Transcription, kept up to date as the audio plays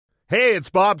Hey, it's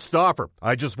Bob Stauffer.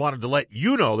 I just wanted to let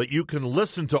you know that you can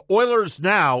listen to Oilers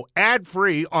Now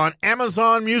ad-free on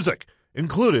Amazon Music,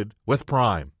 included with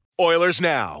Prime. Oilers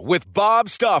Now with Bob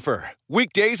Stauffer.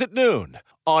 Weekdays at noon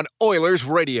on Oilers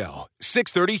Radio,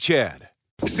 630 CHED.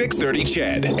 630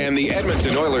 CHED and the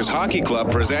Edmonton Oilers Hockey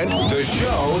Club present the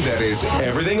show that is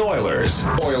everything Oilers.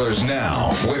 Oilers Now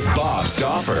with Bob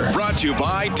Stauffer. Brought to you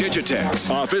by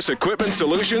Digitex. Office Equipment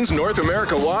Solutions North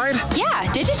America wide? Yeah,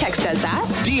 Digitex does that.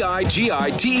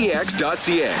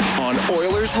 digitex.ca. On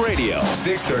Oilers Radio,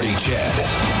 630 CHED.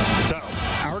 So,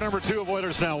 hour number 2 of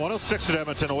Oilers Now, 106 at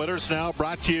Edmonton. Oilers Now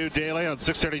brought to you daily on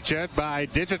 630 CHED by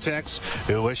Digitex,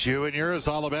 who wish you and yours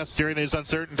all the best during these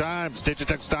uncertain times.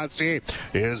 Digitex.ca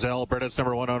is Alberta's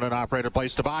number 1 owned and operator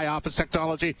place to buy office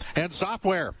technology and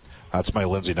software. That's my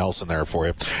Lindsay Nelson there for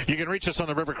you. You can reach us on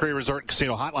the River Cree Resort and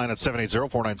Casino hotline at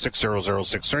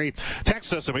 780-496-0063.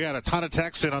 Text us, and we got a ton of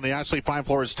texts in on the Ashley Fine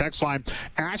Floors text line.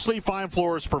 Ashley Fine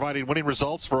Floors providing winning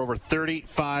results for over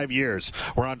 35 years.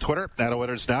 We're on Twitter at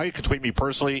Oilers Now. You can tweet me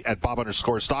personally at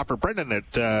Bob_Stauffer. Brendan at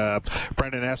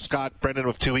Brendan S. Scott. Brendan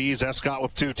with 2 E's, S. Scott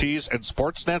with 2 T's, and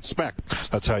Sportsnet Spec.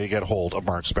 That's how you get hold of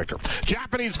Mark Spector.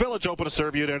 Japanese Village, open to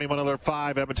serve you at any one of their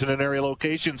 5 Edmonton and area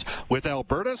locations with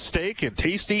Alberta steak and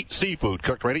tasty seafood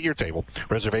cooked right at your table.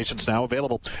 Reservations now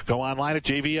available. Go online at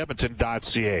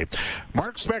jvedmonton.ca.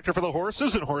 Mark Spector for the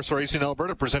horses and Horse Racing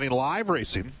Alberta, presenting live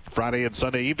racing Friday and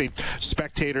Sunday evening.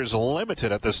 Spectators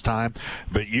limited at this time,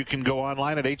 but you can go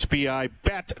online at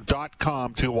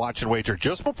hpibet.com to watch and wager.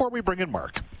 Just before we bring in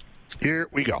Mark, here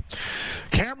we go.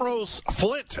 Camrose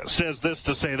Flint says this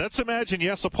to say, let's imagine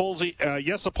Jesse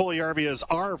Puljujärvi is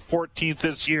our 14th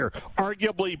this year,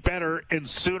 arguably better and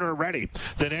sooner ready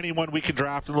than anyone we can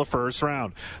draft in the first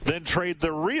round. Then trade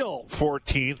the real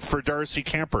 14th for Darcy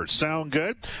Kemper. Sound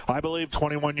good? I believe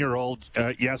 21-year-old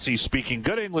Jesse, speaking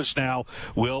good English now,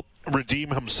 will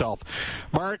redeem himself.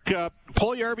 Mark,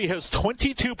 Puljujärvi has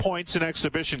 22 points in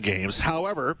exhibition games.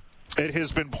 However, it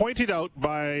has been pointed out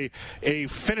by a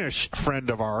Finnish friend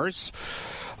of ours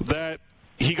that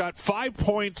he got 5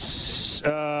 points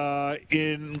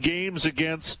in games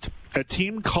against a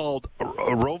team called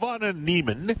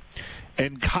Rovaniemi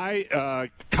and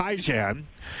Kaijan,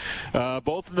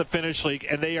 both in the Finnish league,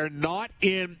 and they are not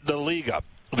in the Liga.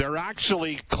 They're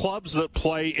actually clubs that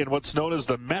play in what's known as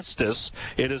the Mestis.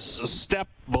 It is a step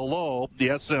below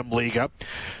the SM Liga.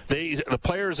 The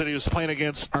players that he was playing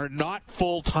against are not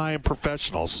full-time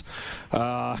professionals.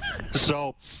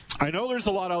 So I know there's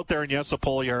a lot out there in Jesse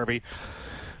Puljujärvi.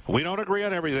 We don't agree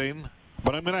on everything,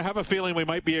 but I'm going to have a feeling we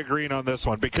might be agreeing on this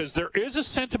one, because there is a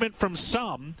sentiment from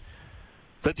some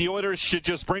that the Oilers should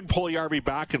just bring Puljujärvi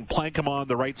back and plank him on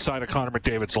the right side of Connor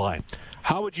McDavid's line.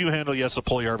 How would you handle Jesse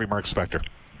Puljujärvi, Mark Spector?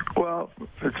 Well,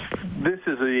 this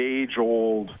is an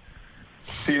age-old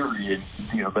theory,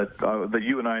 that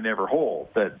you and I never hold.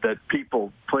 That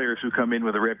players who come in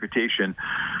with a reputation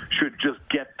should just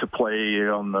get to play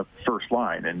on the first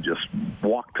line and just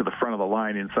walk to the front of the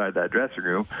line inside that dressing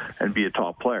room and be a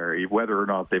top player, whether or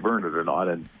not they've earned it or not.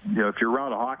 And if you're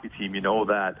around a hockey team, you know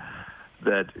that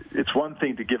it's one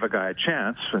thing to give a guy a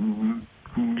chance, and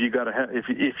you got to have, if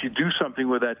you do something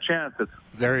with that chance, you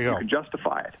can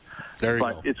justify it.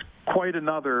 But it's quite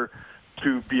another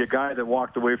to be a guy that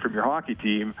walked away from your hockey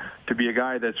team to be a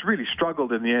guy that's really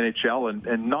struggled in the NHL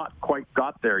and not quite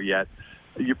got there yet.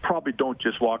 You probably don't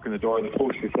just walk in the door and the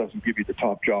coach just doesn't give you the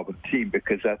top job of the team,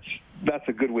 because that's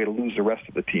a good way to lose the rest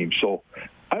of the team. So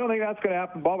I don't think that's going to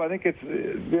happen, Bob. I think it's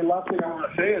the last thing I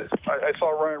want to say is I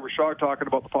saw Ryan Rishaug talking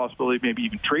about the possibility of maybe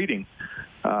even trading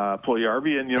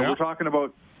Puljujärvi, and we're talking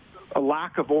about a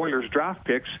lack of Oilers draft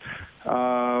picks.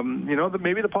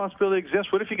 Maybe the possibility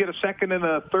exists. What if you get a second and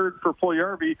a third for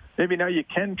Puljujärvi? Maybe now you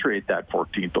can trade that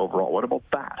 14th overall. What about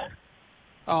that?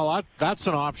 Oh, that's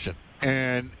an option.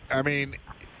 And, I mean,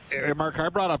 Mark, I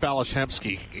brought up Ales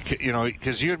Hemsky,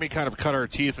 because you and me kind of cut our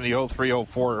teeth in the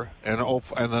 03-04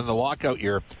 and then the lockout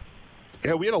year.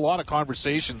 Yeah, we had a lot of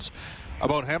conversations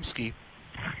about Hemsky,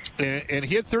 and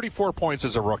he had 34 points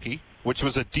as a rookie, which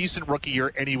was a decent rookie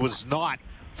year, and he was not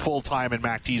full-time in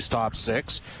MacD's top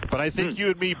 6. But I think you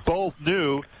and me both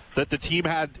knew that the team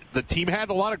had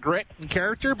a lot of grit and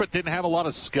character, but didn't have a lot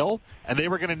of skill, and they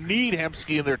were going to need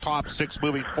Hemsky in their top 6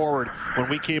 moving forward when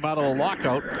we came out of the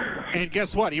lockout. And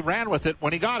guess what? He ran with it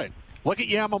when he got it. Look at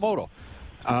Yamamoto.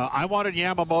 I wanted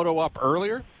Yamamoto up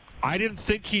earlier. I didn't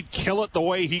think he'd kill it the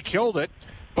way he killed it,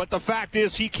 but the fact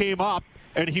is he came up,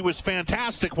 and he was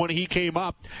fantastic when he came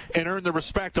up and earned the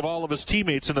respect of all of his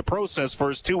teammates in the process for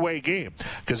his two-way game.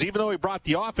 Because even though he brought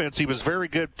the offense, he was very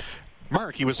good.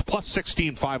 Mark, he was plus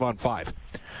 16 5-on-5.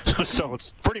 So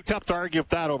it's pretty tough to argue with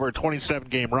that over a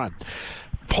 27-game run.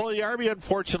 Puljujarvi,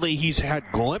 unfortunately, he's had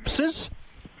glimpses.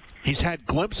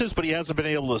 But he hasn't been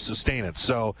able to sustain it.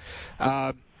 So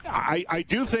I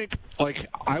do think,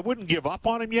 I wouldn't give up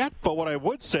on him yet, but what I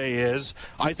would say is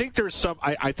I think there's some –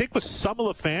 I think with some of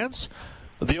the fans,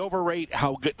 they overrate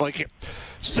how good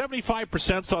 –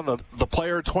 75%'s on the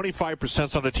player,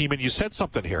 25%'s on the team, and you said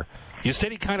something here. You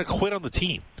said he kind of quit on the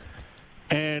team.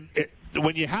 And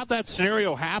when you have that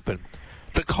scenario happen,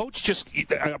 the coach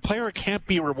a player can't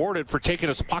be rewarded for taking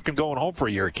his puck and going home for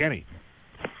a year, can he?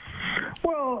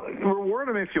 Well, reward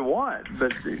him if you want,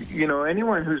 but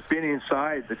anyone who's been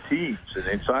inside the teams and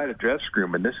inside a dressing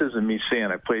room, and this isn't me saying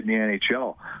I played in the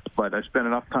NHL, but I spent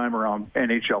enough time around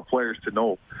NHL players to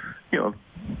know,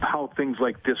 how things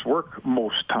like this work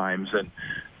most times, and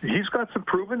he's got some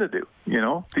proving to do.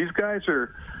 These guys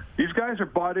are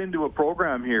bought into a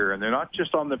program here, and they're not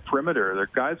just on the perimeter. They're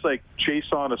guys like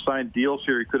Chiasson signed deals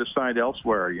here he could have signed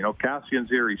elsewhere. Kassian's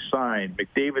here, he signed.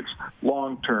 McDavid's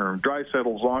long-term.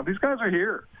 Draisaitl's long. These guys are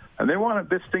here, and they wanted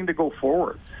this thing to go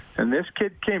forward. And this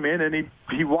kid came in, and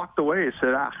he walked away and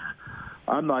said,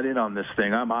 I'm not in on this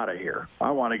thing. I'm out of here.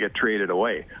 I want to get traded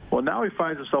away. Well, now he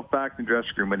finds himself back in the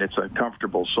dressing room, and it's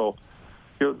uncomfortable. So,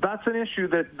 that's an issue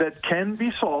that can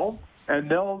be solved. And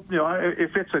they'll,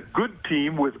 if it's a good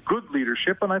team with good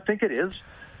leadership, and I think it is,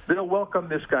 they'll welcome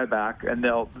this guy back, and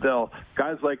they'll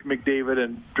guys like McDavid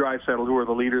and Draisaitl, who are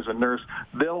the leaders and Nurse,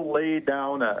 they'll lay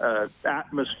down a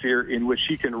atmosphere in which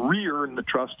he can re-earn the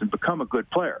trust and become a good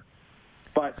player.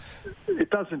 But it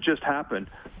doesn't just happen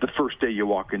the first day you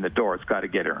walk in the door. It's got to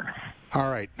get earned. All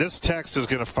right, this text is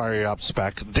going to fire you up,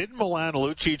 Spec. Didn't Milan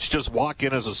Lucic just walk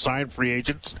in as a signed free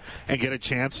agent and get a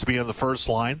chance to be on the first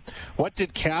line? What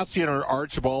did Kassian or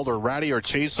Archibald or Ratty or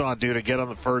Chiasson do to get on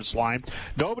the first line?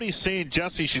 Nobody's saying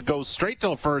Jesse should go straight to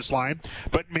the first line,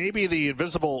 but maybe the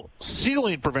invisible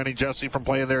ceiling preventing Jesse from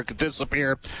playing there could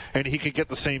disappear, and he could get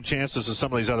the same chances as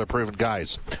some of these other unproven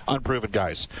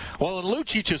guys. Well, in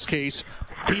Lucic's case,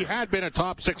 he had been a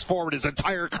top six forward his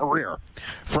entire career.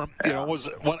 Let's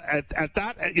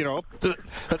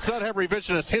not have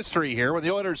revisionist history here. When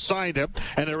the Oilers signed him,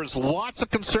 and there was lots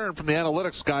of concern from the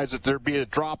analytics guys that there'd be a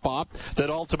drop-off that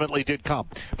ultimately did come.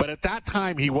 But at that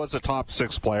time, he was a top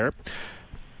six player.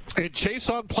 And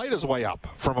Chiasson played his way up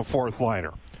from a fourth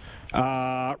liner.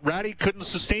 Ratty couldn't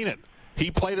sustain it. He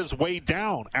played his way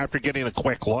down after getting a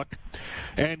quick look.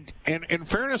 And in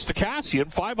fairness to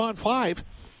Kassian, 5-on-5,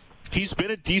 he's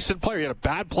been a decent player. He had a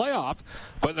bad playoff,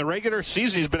 but in the regular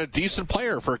season, he's been a decent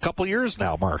player for a couple of years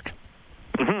now, Mark.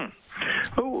 Mm-hmm.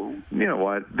 Oh, you know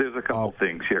what? There's a couple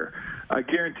things here. I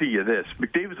guarantee you this.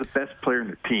 McDavid's the best player in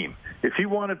the team. If he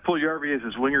wanted Puljujarvi as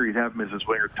his winger, he'd have him as his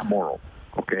winger tomorrow,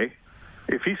 okay?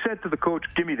 If he said to the coach,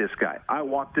 give me this guy, I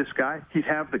want this guy, he'd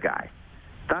have the guy.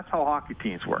 That's how hockey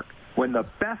teams work. When the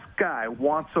best guy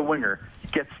wants a winger, he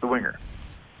gets the winger.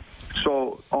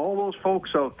 So all those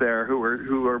folks out there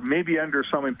who are maybe under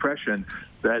some impression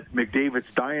that McDavid's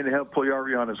dying to have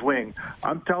Puljujarvi on his wing,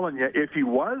 I'm telling you, if he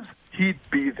was, he'd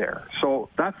be there. So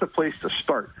that's the place to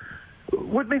start.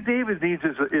 What McDavid needs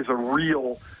is a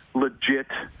real, legit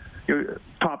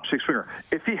top six winger.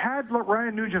 If he had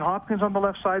Ryan Nugent-Hopkins on the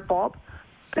left side, Bob,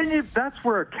 then that's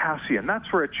where a Kassian,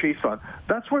 that's where a Chiasson,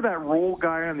 that's where that role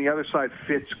guy on the other side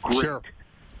fits great. Sure.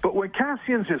 But when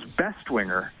Cassian's his best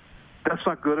winger, that's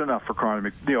not good enough for Connor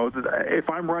McDavid. If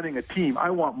I'm running a team, I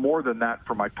want more than that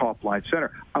for my top line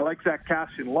center. I like Zach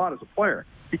Kassian a lot as a player.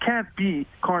 He can't be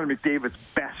Connor McDavid's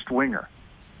best winger.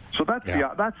 So that's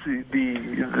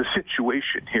the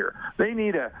situation here. They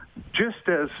need just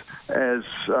as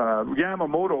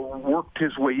Yamamoto worked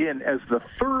his way in as the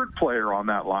third player on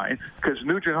that line, because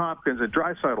Nugent-Hopkins and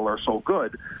Draisaitl are so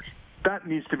good. That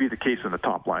needs to be the case in the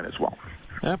top line as well.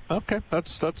 Yeah, okay.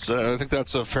 That's. I think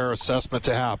that's a fair assessment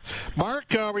to have. Mark,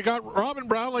 we got Robin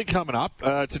Brownlee coming up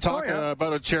to talk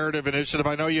about a charitative initiative.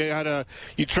 I know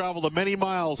you traveled many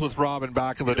miles with Robin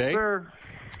back in the day. Sure.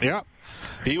 Yeah,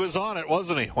 he was on it,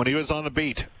 wasn't he? When he was on the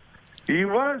beat. He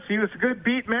was a good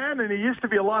beat man, and he used to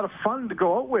be a lot of fun to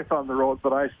go out with on the road,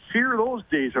 but I fear those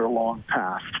days are long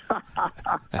past.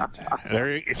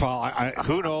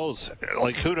 Who knows?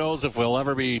 Who knows if we'll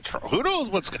ever be... Who knows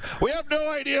we have no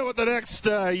idea what the next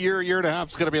year and a half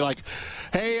is going to be like.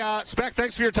 Hey, Spec,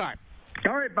 thanks for your time.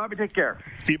 All right, Bobby, take care.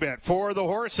 You bet. For the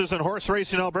horses and Horse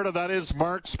Racing Alberta, that is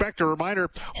Mark Spector.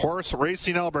 Reminder, Horse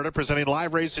Racing Alberta presenting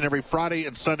live racing every Friday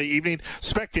and Sunday evening.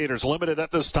 Spectators limited at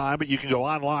this time, but you can go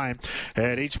online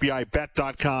at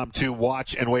hbibet.com to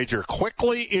watch and wager.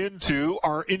 Quickly into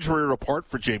our injury report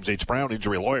for James H. Brown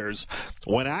Injury Lawyers.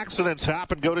 When accidents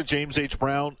happen, go to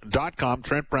jameshbrown.com.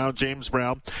 Trent Brown, James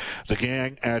Brown, the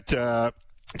gang at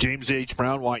James H.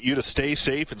 Brown want you to stay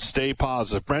safe and stay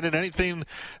positive. Brendan, anything,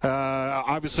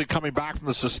 obviously coming back from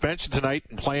the suspension tonight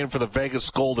and playing for the Vegas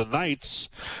Golden Knights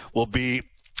will be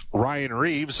Ryan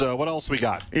Reeves. What else we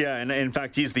got? Yeah, and in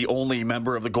fact, he's the only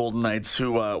member of the Golden Knights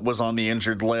who was on the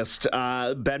injured list.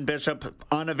 Ben Bishop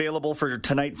unavailable for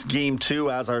tonight's game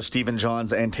 2, as are Stephen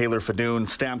Johns and Taylor Fadoon.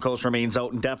 Stamkos remains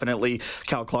out indefinitely.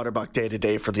 Cal Clutterbuck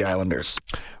day-to-day for the Islanders.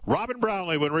 Robin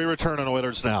Brownlee when we return on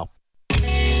Oilers Now.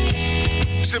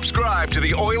 Subscribe to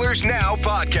the Oilers Now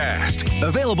podcast.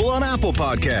 Available on Apple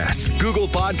Podcasts, Google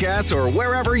Podcasts, or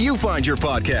wherever you find your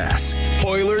podcasts.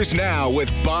 Oilers Now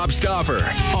with Bob Stauffer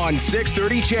on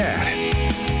 630 CHED.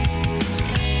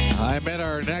 I met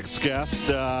our next guest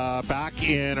back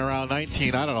in around it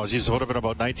would have been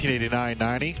about 1989,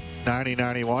 90,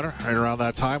 91, right around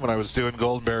that time when I was doing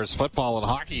Golden Bears football and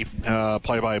hockey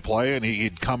play-by-play, and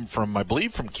he'd come from, I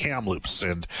believe, from Kamloops,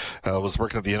 and was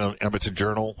working at the Edmonton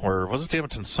Journal, or was it the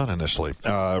Edmonton Sun initially?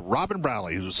 Robin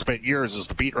Brownlee, who spent years as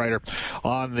the beat writer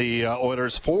on the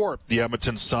Oilers for the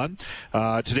Edmonton Sun,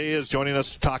 today is joining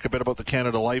us to talk a bit about the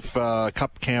Canada Life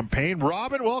Cup campaign.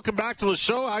 Robin, welcome back to the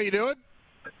show. How you doing?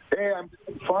 Hey, I'm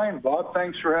doing fine, Bob.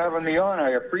 Thanks for having me on.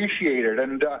 I appreciate it.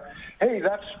 And, hey,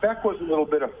 that spec was a little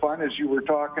bit of fun, as you were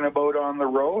talking about on the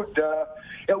road.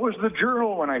 It was the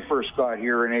Journal when I first got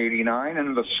here in 89,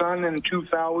 and the Sun in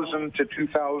 2000 to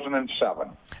 2007.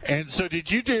 And so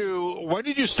when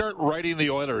did you start writing the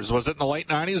Oilers? Was it in the late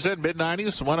 90s then,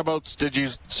 mid-90s? When about did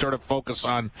you sort of focus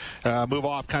on, move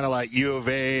off kind of like U of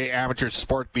A, amateur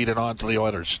sport beat, and on to the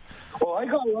Oilers? Well, I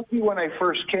got lucky when I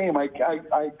first came. I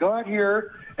got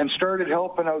here and started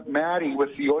helping out Matty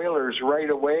with the Oilers right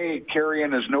away,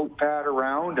 carrying his notepad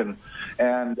around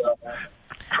and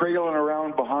trailing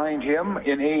around behind him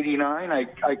in 89. I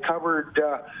covered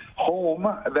home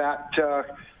that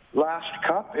last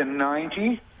Cup in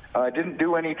 90. I didn't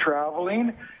do any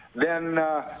traveling. Then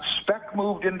Spec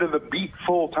moved into the beat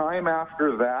full-time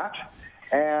after that.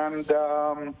 And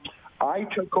I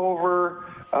took over,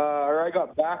 or I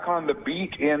got back on the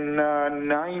beat in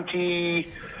 96-7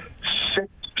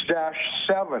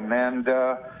 and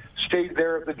stayed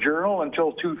there at the Journal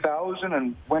until 2000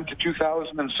 and went to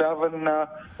 2007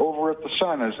 over at the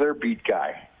Sun as their beat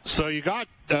guy. So you got,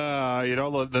 the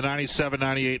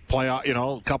 97-98 playoff,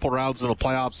 a couple rounds in the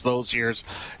playoffs those years,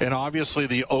 and obviously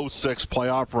the 06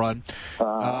 playoff run.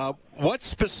 What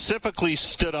specifically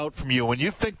stood out from you when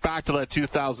you think back to that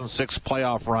 2006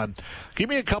 playoff run? Give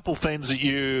me a couple things that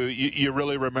you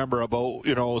really remember about,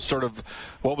 sort of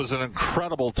what was an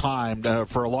incredible time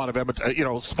for a lot of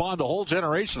Edmonton, spawned a whole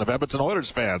generation of Edmonton Oilers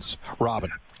fans,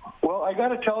 Robin. Well, I got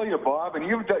to tell you, Bob, and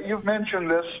you've mentioned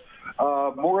this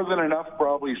more than enough,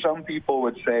 probably some people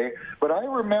would say, but I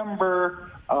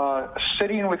remember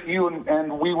sitting with you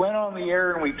and we went on the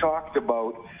air and we talked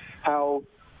about how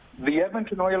the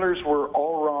Edmonton Oilers were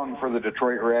all wrong for the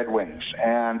Detroit Red Wings,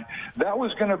 and that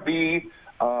was going to be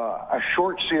a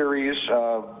short series.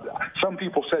 Some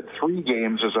people said 3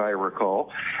 games, as I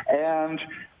recall, and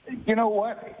you know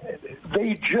what?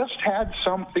 They just had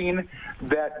something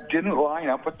that didn't line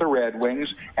up with the Red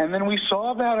Wings, and then we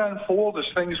saw that unfold as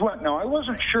things went. Now, I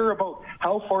wasn't sure about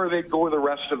how far they'd go the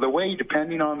rest of the way,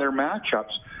 depending on their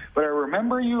matchups, but I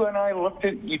remember you and I looked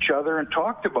at each other and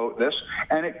talked about this,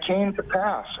 and it came to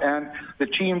pass, and the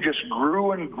team just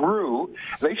grew and grew.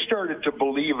 They started to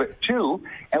believe it, too,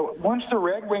 and once the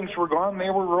Red Wings were gone,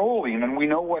 they were rolling, and we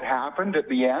know what happened at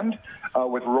the end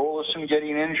with Rolison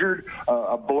getting injured,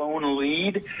 a blown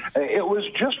lead. It was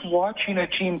just watching a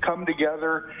team come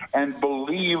together and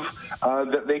believe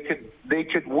that they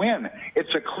could win.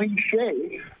 It's a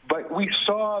cliche, but we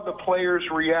saw the players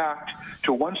react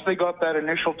to once they got that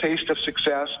initial taste of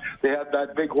success. They had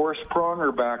that big horse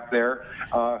Pronger back there.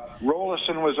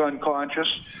 Rolison was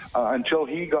unconscious until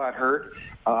he got hurt.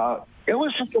 It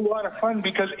was just a lot of fun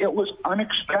because it was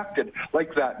unexpected.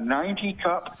 Like that 90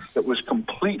 Cup, it was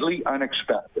completely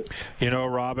unexpected.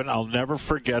 Robin, I'll never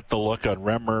forget the look on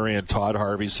Rem Murray and Todd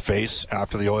Harvey's face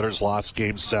after the Oilers lost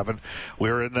Game 7.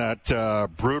 We were in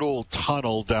that brutal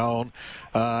tunnel down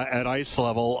at ice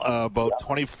level, about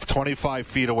 25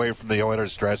 feet away from the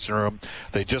Oilers dressing room.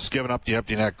 They'd just given up the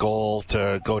empty net goal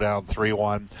to go down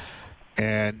 3-1.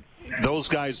 And those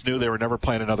guys knew they were never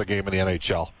playing another game in the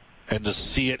NHL. And to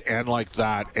see it end like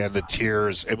that, and the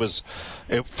tears,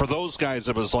 for those guys,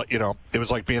 it was like, it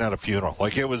was like being at a funeral.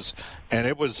 It was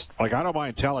like, I don't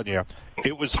mind telling you,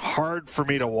 it was hard for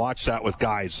me to watch that with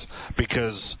guys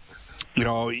because You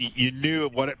know, you knew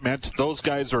what it meant. Those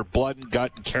guys were blood and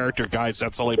gut and character guys.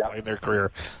 That's all they played in their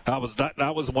career. That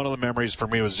was one of the memories for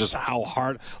me, was just how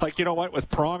hard. Like, you know what, with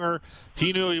Pronger,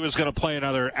 he knew he was going to play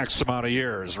another X amount of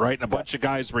years, right? And a bunch of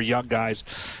guys were young guys.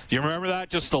 You remember that?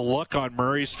 Just the look on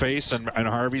Murray's face and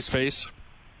Harvey's face?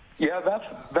 Yeah,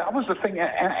 that was the thing.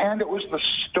 And it was the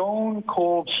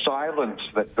stone-cold silence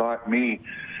that got me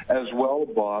as well,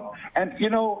 Bob. And, you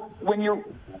know, when you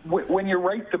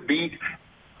write the beat,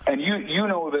 and you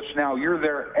know this now, you're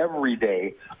there every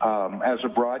day as a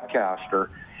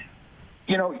broadcaster.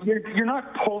 You know, you're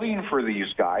not pulling for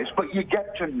these guys, but you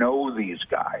get to know these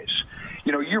guys.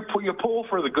 You know, you pull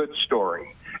for the good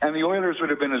story. And the Oilers would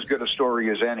have been as good a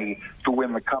story as any to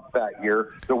win the Cup that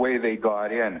year, the way they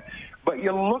got in. But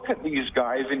you look at these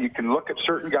guys, and you can look at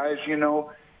certain guys, you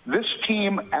know, this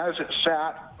team as it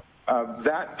sat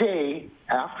that day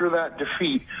after that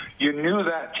defeat, you knew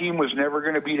that team was never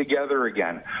going to be together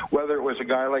again. Whether it was a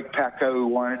guy like Pekka who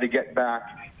wanted to get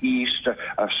back east,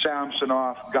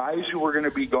 Samsonov, guys who were going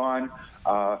to be gone.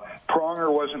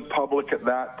 Pronger wasn't public at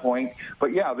that point.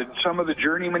 But, yeah, some of the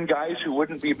journeyman guys who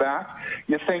wouldn't be back,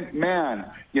 you think, man,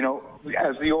 you know,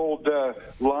 as the old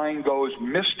line goes,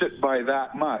 missed it by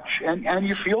that much. And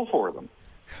you feel for them.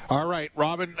 All right,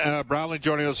 Robin Brownlee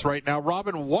joining us right now.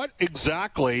 Robin, what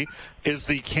exactly is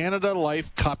the Canada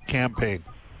Life Cup campaign?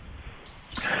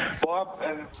 Bob,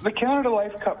 the Canada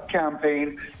Life Cup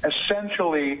campaign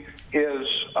essentially is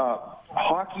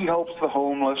Hockey Helps the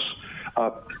Homeless,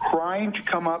 trying to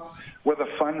come up with a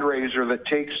fundraiser that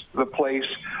takes the place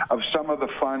of some of the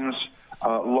funds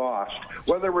lost.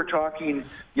 Whether we're talking,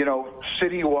 you know,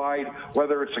 citywide,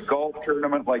 whether it's a golf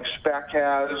tournament like Spec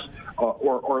has,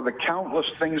 or the countless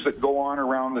things that go on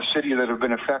around the city that have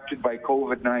been affected by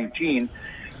COVID-19,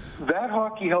 that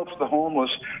Hockey Helps the Homeless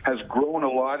has grown a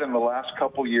lot in the last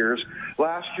couple years.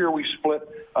 Last year we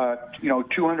split,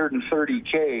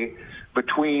 $230K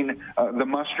between the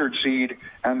Mustard Seed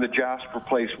and the Jasper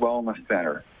Place Wellness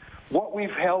Center. What we've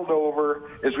held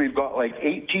over is we've got like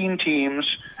 18 teams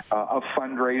of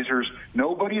fundraisers.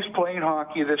 Nobody's playing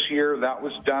hockey this year. That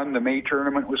was done. The May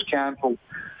tournament was canceled.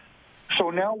 So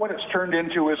now what it's turned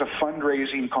into is a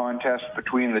fundraising contest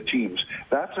between the teams.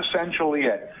 That's essentially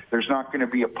it. There's not going to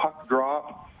be a puck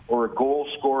drop or a goal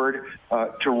scored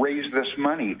to raise this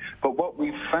money. But what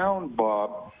we've found,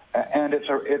 Bob, and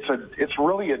it's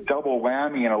really a double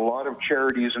whammy, and a lot of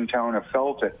charities in town have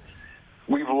felt it.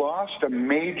 We've lost a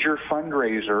major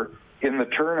fundraiser in the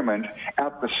tournament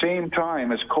at the same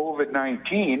time as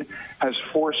COVID-19 has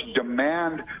forced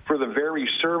demand for the very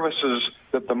services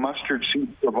that the Mustard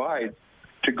Seed provides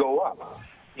to go up.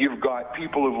 You've got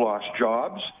people who've lost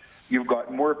jobs. You've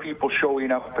got more people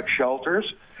showing up at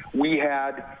shelters. We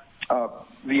had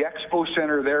the Expo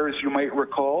Center there, as you might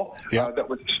recall, that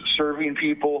was serving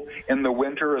people in the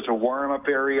winter as a warm-up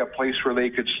area, a place where they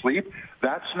could sleep.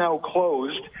 That's now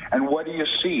closed, and what do you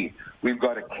see? We've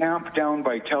got a camp down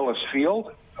by Telus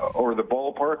Field, or the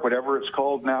ballpark, whatever it's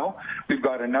called now. We've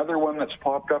got another one that's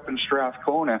popped up in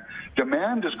Strathcona.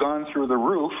 Demand has gone through the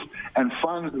roof, and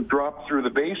funds have dropped through the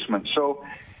basement. So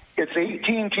it's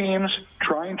 18 teams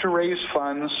trying to raise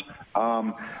funds.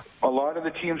 A lot of the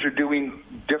teams are doing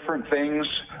different things.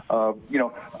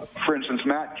 For instance,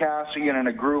 Matt Cassian and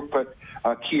a group at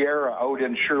Kiera out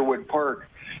in Sherwood Park,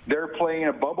 they're playing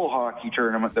a bubble hockey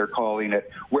tournament, they're calling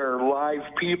it, where live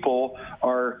people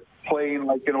are playing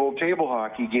like an old table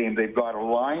hockey game. They've got a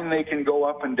line they can go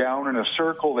up and down and a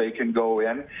circle they can go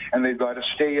in, and they've got to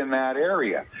stay in that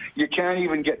area. You can't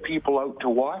even get people out to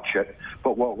watch it,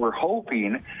 but what we're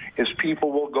hoping is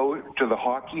people will go to the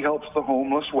Hockey Helps the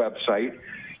Homeless website.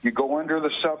 You go under the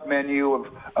sub-menu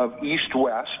of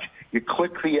East-West, you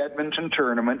click the Edmonton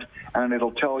tournament, and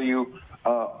it'll tell you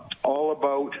all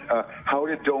about how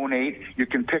to donate. You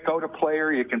can pick out a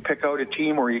player, you can pick out a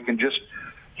team, or you can just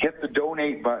hit the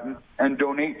donate button and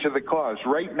donate to the cause.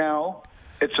 Right now,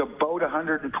 it's about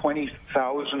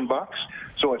 $120,000,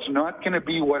 so it's not going to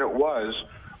be what it was,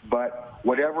 but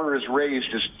whatever is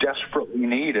raised is desperately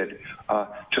needed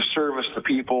to service the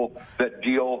people that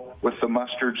deal with the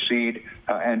Mustard Seed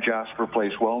and Jasper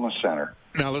Place Wellness Center.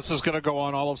 Now, this is going to go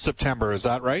on all of September, is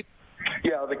that right?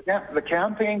 Yeah, the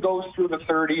campaign goes through the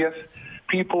 30th.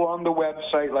 People on the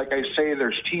website, like I say,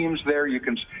 there's teams there. You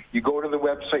go to the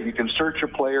website, you can search a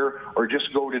player, or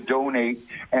just go to donate.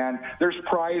 And there's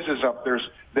prizes up.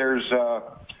 There's a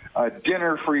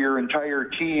dinner for your entire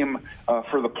team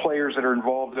for the players that are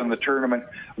involved in the tournament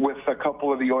with a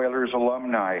couple of the Oilers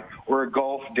alumni, or a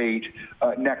golf date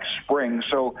next spring.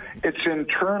 So it's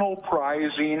internal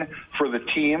prizing for the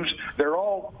teams. They're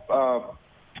all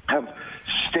have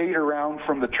stayed around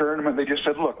from the tournament. They just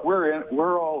said, look,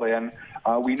 we're all in.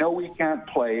 We know we can't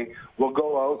play. We'll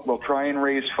go out. We'll try and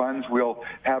raise funds. We'll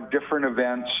have different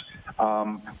events.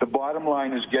 The bottom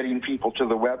line is getting people to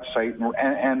the website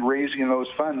and raising those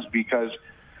funds, because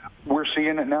we're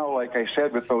seeing it now, like I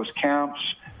said, with those camps.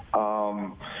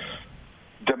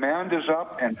 Demand is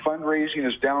up and fundraising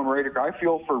is down right. I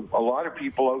feel for a lot of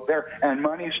people out there, and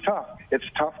money's tough. It's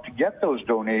tough to get those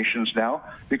donations now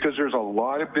because there's a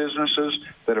lot of businesses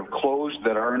that have closed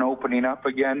that aren't opening up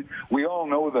again. We all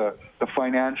know the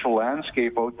financial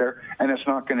landscape out there, and it's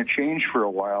not going to change for a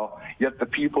while, yet the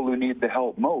people who need the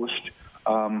help most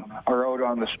are out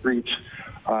on the streets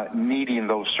needing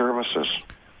those services.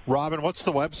 Robin, what's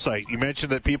the website? You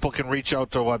mentioned that people can reach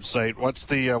out to a website. What's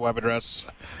the web address?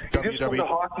 Just go to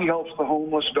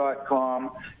hockeyhelpsthehomeless.com.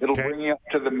 It'll bring you up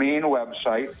to the main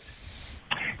website.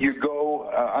 You go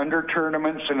under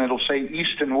tournaments, and it'll say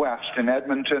East and West, and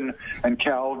Edmonton and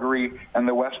Calgary and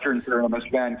the Western tournaments.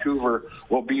 Vancouver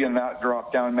will be in that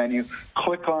drop-down menu.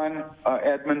 Click on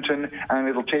Edmonton, and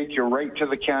it'll take you right to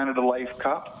the Canada Life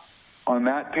Cup. On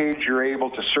that page, you're able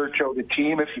to search out a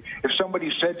team. If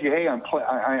somebody said to you, hey, I'm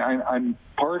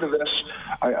part of this,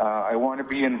 I want to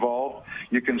be involved,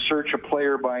 you can search a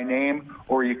player by name,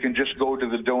 or you can just go to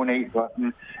the donate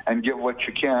button and give what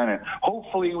you can. And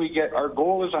hopefully our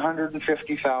goal is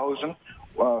 $150,000.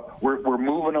 We're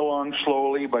moving along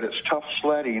slowly, but it's tough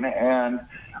sledding. And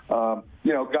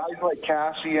guys like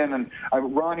Cassian and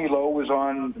Ronnie Lowe was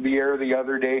on the air the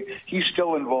other day. He's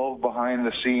still involved behind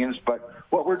the scenes, but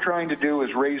what we're trying to do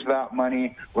is raise that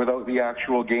money without the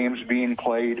actual games being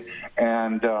played,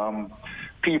 and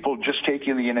people just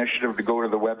taking the initiative to go to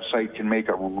the website can make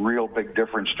a real big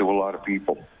difference to a lot of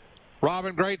people.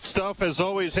 Robin, great stuff as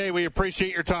always. Hey, we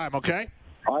appreciate your time, okay?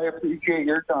 I appreciate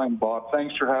your time, Bob.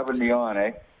 Thanks for having me on,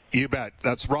 eh? You bet.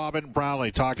 That's Robin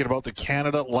Brownlee talking about the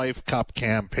Canada Life Cup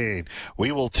campaign.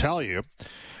 We will tell you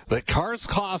that cars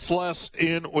cost less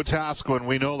in Wetaskiwin.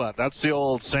 We know that. That's the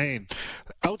old saying.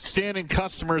 Outstanding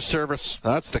customer service,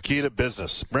 that's the key to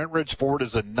business. Brent Ridge Ford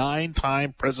is a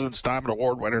 9-time President's Diamond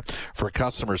Award winner for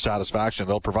customer satisfaction.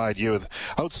 They'll provide you with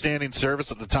outstanding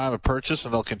service at the time of purchase,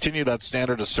 and they'll continue that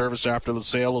standard of service after the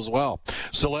sale as well.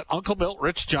 So let Uncle Milt,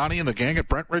 Rich, Johnny, and the gang at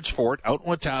Brent Ridge Ford out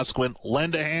in Wetaskiwin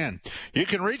lend a hand. You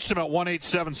can reach them at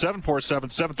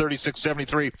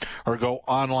 1-877-477-3673 or go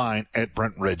online at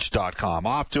BrentRidge.com.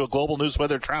 Off to a global news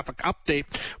weather traffic update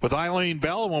with Eileen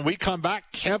Bell. And when we come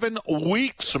back, Kevin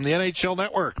Weeks from the NHL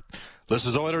Network. This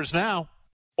is Oilers Now.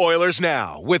 Oilers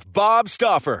Now with Bob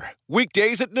Stauffer.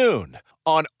 Weekdays at noon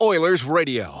on Oilers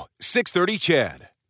Radio, 630 CHED.